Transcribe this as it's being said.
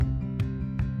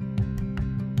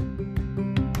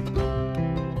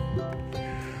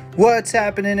What's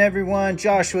happening, everyone?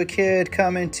 Joshua Kidd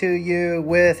coming to you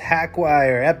with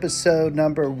Hackwire, episode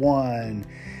number 1.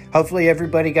 Hopefully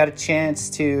everybody got a chance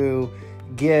to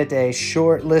get a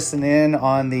short listen in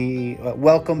on the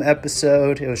welcome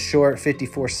episode. It was short,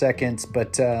 54 seconds,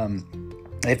 but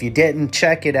if you didn't,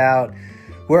 check it out.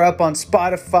 We're up on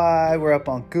Spotify, we're up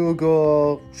on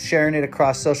Google, sharing it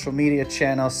across social media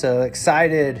channels. So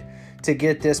excited to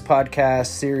get this podcast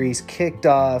series kicked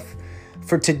off.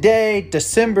 For today,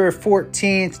 December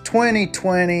 14th,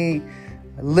 2020,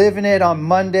 living it on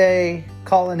Monday,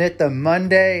 calling it the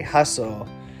Monday Hustle.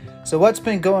 So what's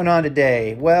been going on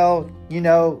today? Well,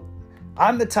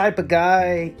 I'm the type of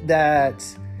guy that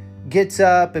gets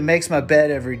up and makes my bed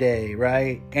every day,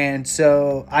 right? And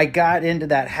so I got into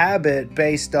that habit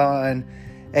based on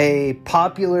a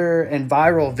popular and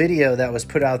viral video that was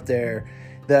put out there.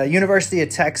 The University of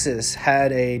Texas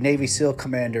had a Navy SEAL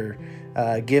commander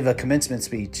give a commencement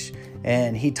speech,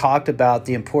 and he talked about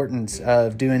the importance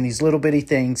of doing these little bitty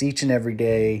things each and every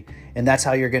day, and that's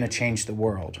how you're going to change the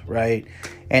world, right?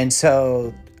 And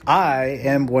so I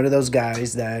am one of those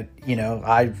guys that,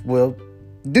 I will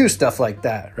do stuff like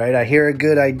that, right? I hear a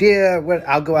good idea,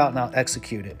 I'll go out and I'll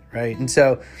execute it, right? And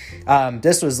so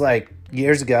this was like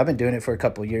years ago. I've been doing it for a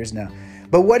couple of years now.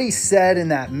 But what he said in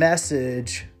that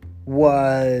message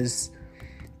was,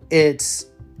 it's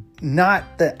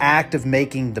not the act of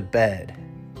making the bed.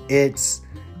 It's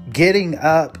getting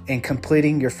up and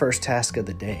completing your first task of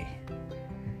the day.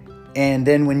 And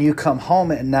then when you come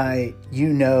home at night, you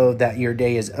know that your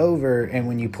day is over. And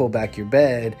when you pull back your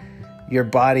bed, your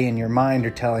body and your mind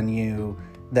are telling you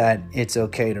that it's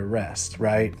okay to rest,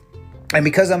 right? And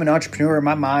because I'm an entrepreneur,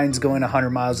 my mind's going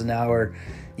 100 miles an hour,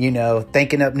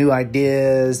 thinking up new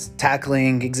ideas,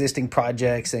 tackling existing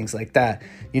projects, things like that.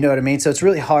 You know what I mean? So it's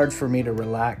really hard for me to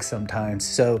relax sometimes.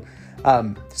 So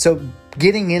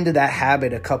getting into that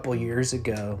habit a couple years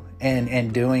ago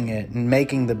and doing it and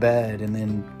making the bed and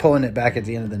then pulling it back at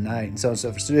the end of the night and so on and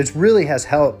so forth. So it really has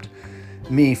helped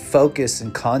me focus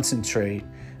and concentrate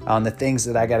on the things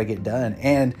that I got to get done.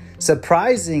 And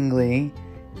surprisingly,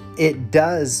 it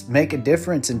does make a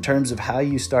difference in terms of how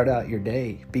you start out your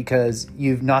day, because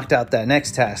you've knocked out that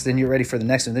next task, then you're ready for the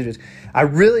next one. I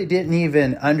really didn't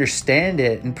even understand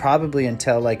it, and probably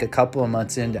until like a couple of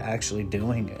months into actually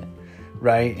doing it,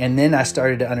 right? And then I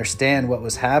started to understand what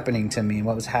was happening to me and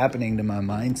what was happening to my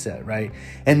mindset, right?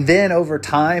 And then over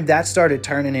time, that started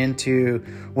turning into,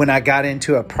 when I got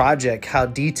into a project, how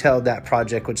detailed that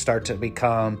project would start to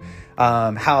become,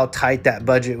 how tight that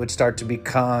budget would start to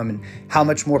become, and how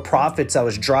much more profits I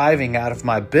was driving out of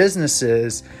my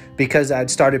businesses because I'd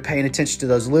started paying attention to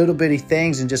those little bitty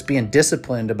things and just being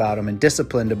disciplined about them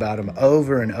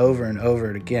over and over and over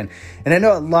again. And I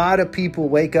know a lot of people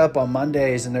wake up on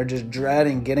Mondays and they're just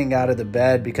dreading getting out of the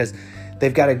bed because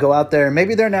they've got to go out there and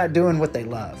maybe they're not doing what they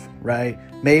love, right?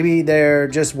 Maybe they're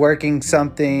just working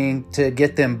something to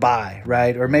get them by,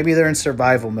 right? Or maybe they're in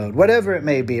survival mode, whatever it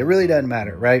may be. It really doesn't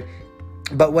matter, right?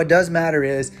 But what does matter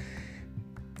is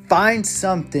find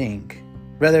something,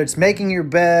 whether it's making your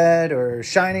bed or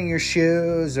shining your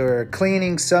shoes or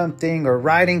cleaning something or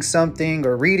writing something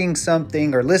or reading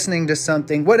something or listening to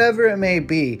something, whatever it may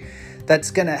be,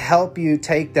 that's going to help you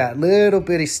take that little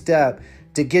bitty step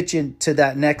to get you to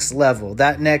that next level,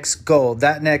 that next goal,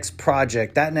 that next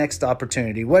project, that next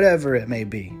opportunity, whatever it may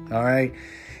be. All right.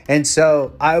 And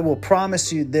so I will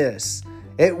promise you this,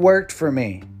 it worked for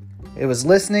me. It was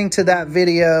listening to that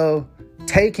video,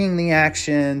 taking the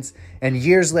actions, and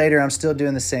years later, I'm still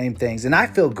doing the same things. And I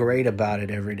feel great about it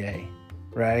every day,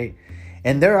 right?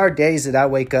 And there are days that I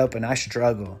wake up and I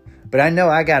struggle, but I know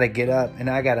I got to get up and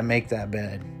I got to make that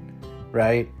bed,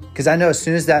 right? Because I know as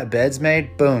soon as that bed's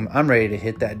made, boom, I'm ready to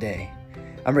hit that day.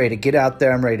 I'm ready to get out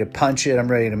there. I'm ready to punch it. I'm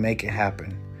ready to make it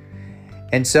happen.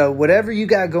 And so whatever you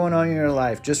got going on in your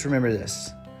life, just remember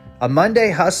this. A Monday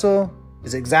hustle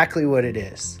is exactly what it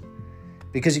is,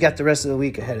 because you got the rest of the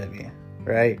week ahead of you,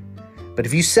 right? But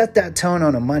if you set that tone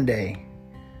on a Monday,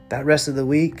 that rest of the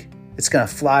week, it's going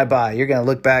to fly by. You're going to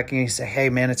look back and you say, hey,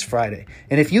 man, it's Friday.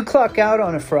 And if you clock out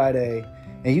on a Friday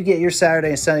and you get your Saturday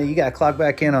and Sunday, you got to clock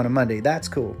back in on a Monday. That's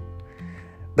cool.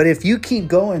 But if you keep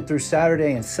going through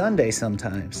Saturday and Sunday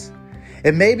sometimes,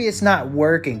 and maybe it's not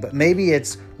working, but maybe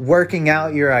it's working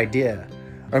out your idea,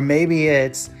 or maybe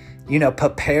it's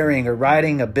preparing or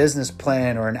writing a business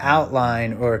plan or an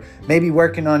outline, or maybe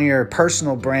working on your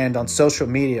personal brand on social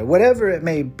media, whatever it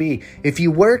may be. If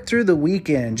you work through the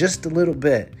weekend just a little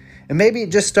bit, and maybe it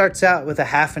just starts out with a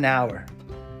half an hour,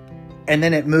 and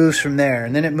then it moves from there,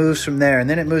 and then it moves from there, and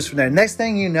then it moves from there. Next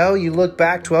thing you know, you look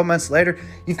back 12 months later,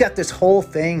 you've got this whole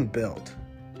thing built.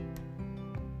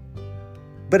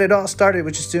 But it all started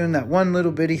with just doing that one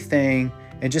little bitty thing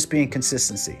and just being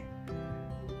consistency.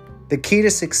 The key to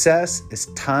success is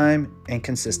time and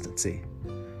consistency.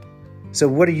 So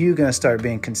what are you going to start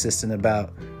being consistent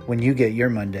about when you get your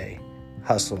Monday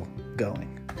hustle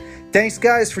going? Thanks,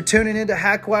 guys, for tuning into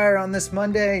Hackwire on this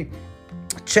Monday.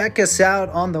 Check us out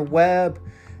on the web.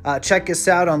 Check us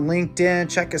out on LinkedIn.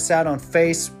 Check us out on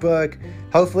Facebook.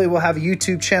 Hopefully we'll have a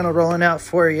YouTube channel rolling out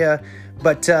for you.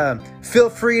 But feel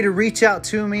free to reach out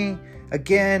to me.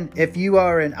 Again, if you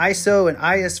are an ISO, an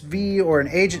ISV, or an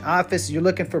agent office, you're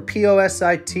looking for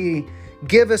POSIT,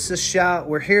 give us a shout.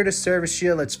 We're here to service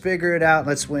you. Let's figure it out.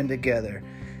 Let's win together.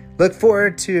 Look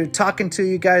forward to talking to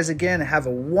you guys again and have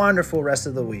a wonderful rest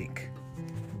of the week.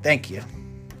 Thank you.